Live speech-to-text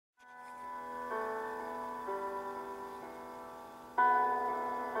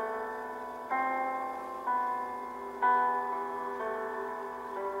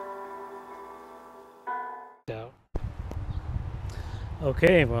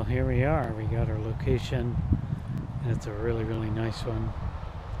Okay, well here we are. We got our location, and it's a really nice one.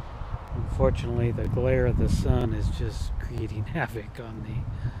 Unfortunately, the glare of the sun is just creating havoc on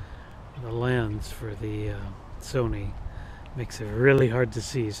the lens for the Sony. Makes it really hard to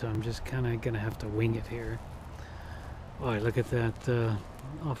see, so I'm just kind of gonna have to wing it here. Boy, look at that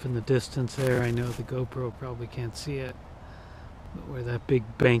off in the distance there. I know the GoPro probably can't see it, but where that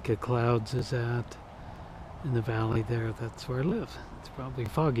big bank of clouds is at in the valley there, that's where I live. It's probably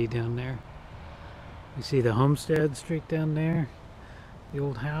foggy down there. You see the homestead straight down there, the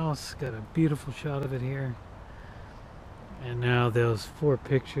old house. Got a beautiful shot of it here. And now those 4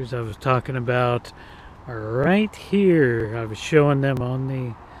 pictures I was talking about are right here. I was showing them on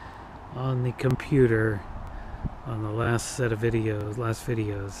the computer on the last set of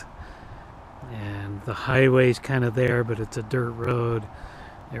videos. And the highway's kind of there, but it's a dirt road.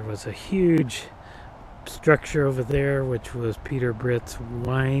 There was a huge structure over there, which was Peter Britt's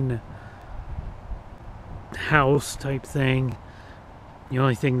wine house type thing. The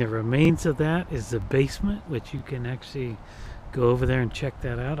only thing that remains of that is the basement, which you can actually go over there and check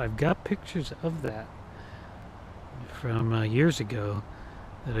that out. I've got pictures of that from years ago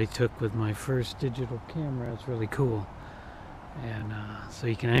that I took with my first digital camera. It's really cool. And so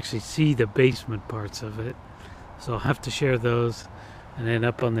you can actually see the basement parts of it. So I'll have to share those. And then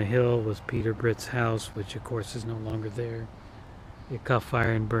up on the hill was Peter Britt's house, which of course is no longer there. It caught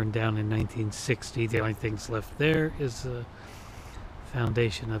fire and burned down in 1960. The only things left there is the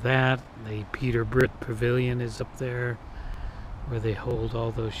foundation of that. The Peter Britt Pavilion is up there, where they hold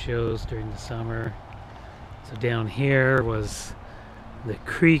all those shows during the summer. So down here was the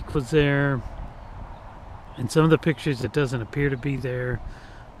creek was there. And some of the pictures, it doesn't appear to be there.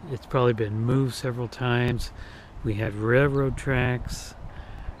 It's probably been moved several times. We had railroad tracks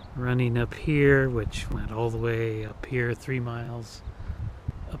running up here, which went all the way up here 3 miles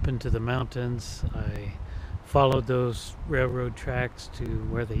up into the mountains. I followed those railroad tracks to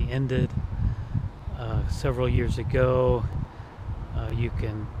where they ended several years ago. You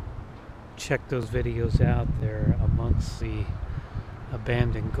can check those videos out. They're amongst the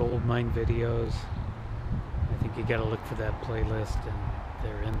abandoned gold mine videos. I think you gotta look for that playlist, and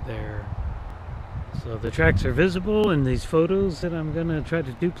they're in there. So the tracks are visible in these photos that I'm gonna try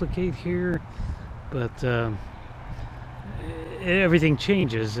to duplicate here, but everything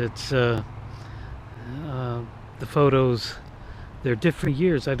changes. It's the photos, they're different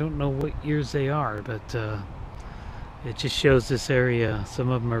years. I don't know what years they are, but it just shows this area. Some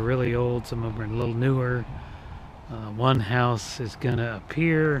of them are really old, some of them are a little newer. One house is gonna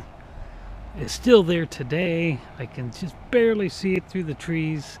appear. It's still there today. I can just barely see it through the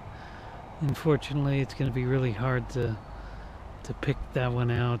trees. Unfortunately, it's going to be really hard to pick that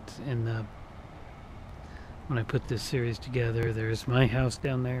one out when I put this series together. There's my house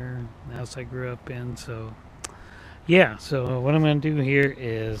down there, the house I grew up in. So yeah, so what I'm going to do here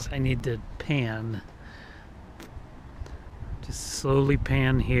is I need to pan, just slowly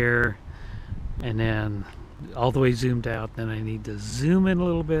pan here, and then all the way zoomed out. Then I need to zoom in a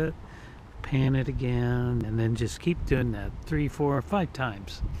little bit, pan it again, and then just keep doing that 3, 4, 5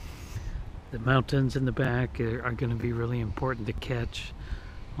 times. The mountains in the back are going to be really important to catch,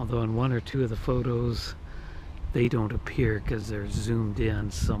 although in 1 or 2 of the photos they don't appear because they're zoomed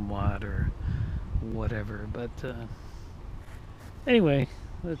in somewhat or whatever. But anyway,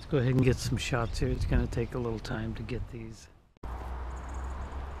 let's go ahead and get some shots here. It's going to take a little time to get these.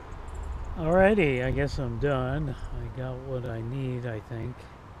 Alrighty, I guess I'm done. I got what I need, I think.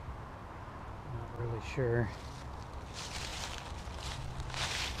 Not really sure.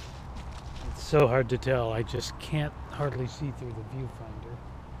 It's so hard to tell. I just can't hardly see through the viewfinder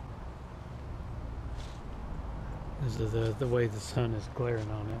because of the way the sun is glaring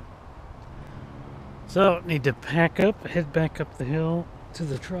on it. So need to pack up, head back up the hill to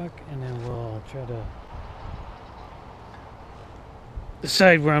the truck, and then we'll try to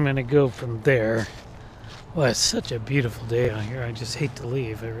decide where I'm going to go from there. Well, it's such a beautiful day out here. I just hate to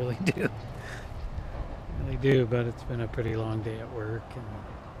leave. I really do. I really do, but it's been a pretty long day at work, and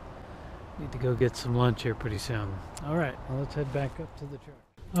need to go get some lunch here pretty soon. Alright, well, let's head back up to the truck.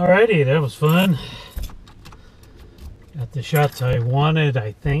 Alrighty, that was fun. Got the shots I wanted,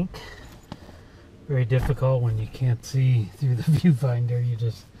 I think. Very difficult when you can't see through the viewfinder.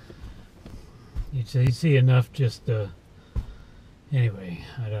 You see enough just to... Anyway,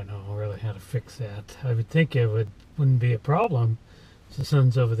 I don't know really how to fix that. I would think it wouldn't be a problem. The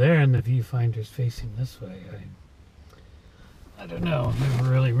sun's over there and the viewfinder's facing this way. I don't know. I've never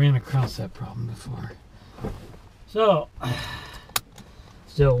really ran across that problem before. So,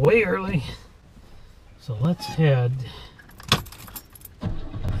 still way early. So let's head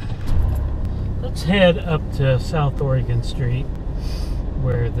let's head up to South Oregon Street,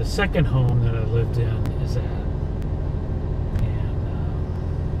 where the second home that I lived in is at, and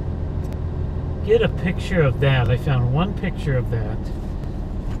get a picture of that. I found one picture of that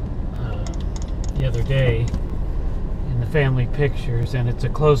the other day in the family pictures, and it's a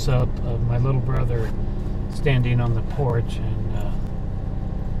close-up of my little brother standing on the porch, and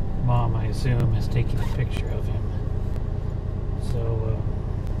Mom, I assume, is taking a picture of him. So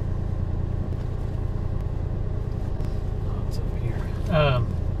oh, it's over here.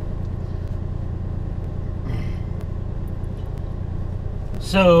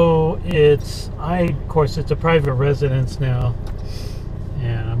 So of course, it's a private residence now,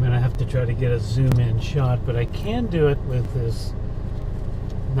 and I'm gonna have to try to get a zoom-in shot, but I can do it with this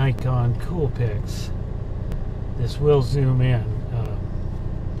Nikon Coolpix. This will zoom in.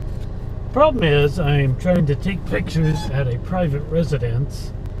 Problem is, I'm trying to take pictures at a private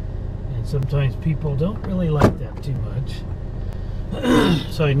residence, and sometimes people don't really like that too much.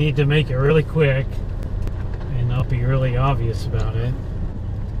 So I need to make it really quick and not be really obvious about it.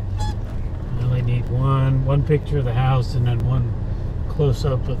 I only need one picture of the house and then one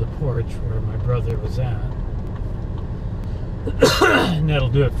close-up of the porch where my brother was at. And that'll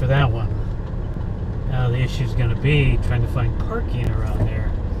do it for that one. Now the issue is going to be trying to find parking around there.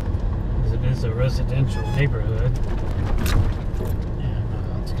 It is a residential neighborhood,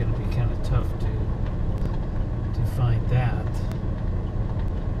 and it's going to be kind of tough to find a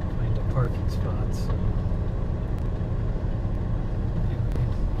parking spot. So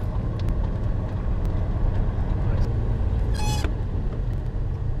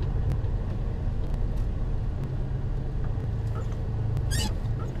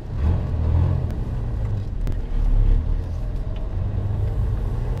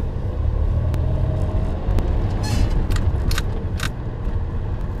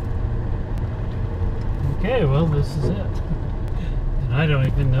okay, well, this is it. And I don't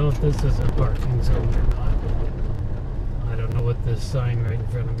even know if this is a parking zone or not. I don't know what this sign right in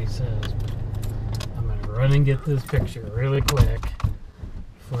front of me says, but I'm going to run and get this picture really quick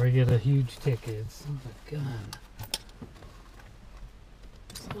before I get a huge ticket. Son of a gun.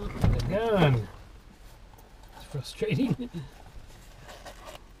 Son of a gun. It's frustrating.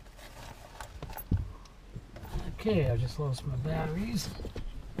 Okay, I just lost my batteries.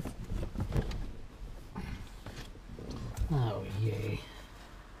 Oh, yay.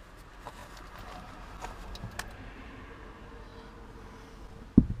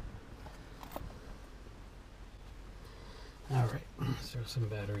 All right, let's throw some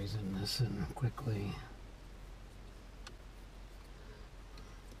batteries in this and quickly.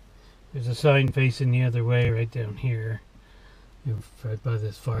 There's a sign facing the other way right down here, right by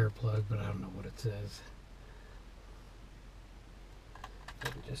this fire plug, but I don't know what it says. I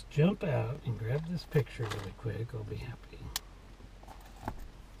can just jump out and grab this picture really quick. I'll be happy.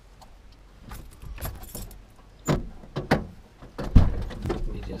 Give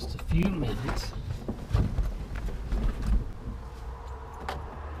me just a few minutes.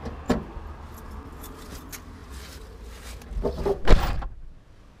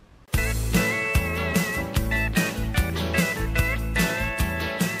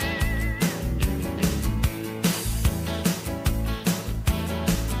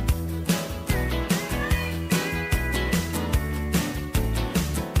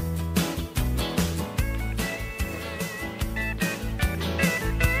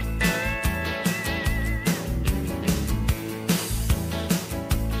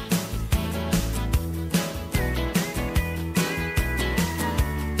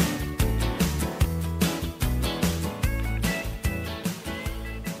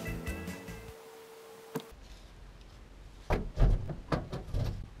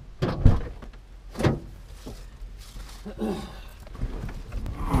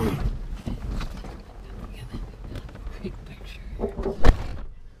 Great picture.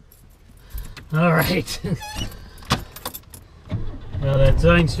 All right. Well, that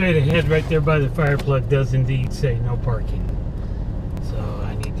sign straight ahead right there by the fire plug does indeed say no parking. So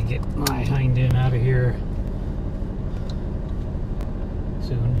I need to get my hind end out of here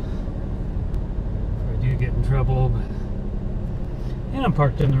soon before I do get in trouble. And I'm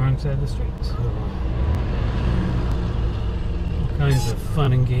parked on the wrong side of the street. So all kinds of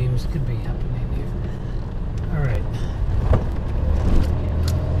fun and games could be happening here. All right.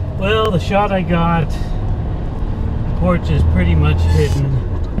 Well, the shot I got, the porch is pretty much hidden.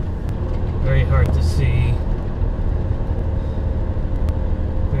 Very hard to see.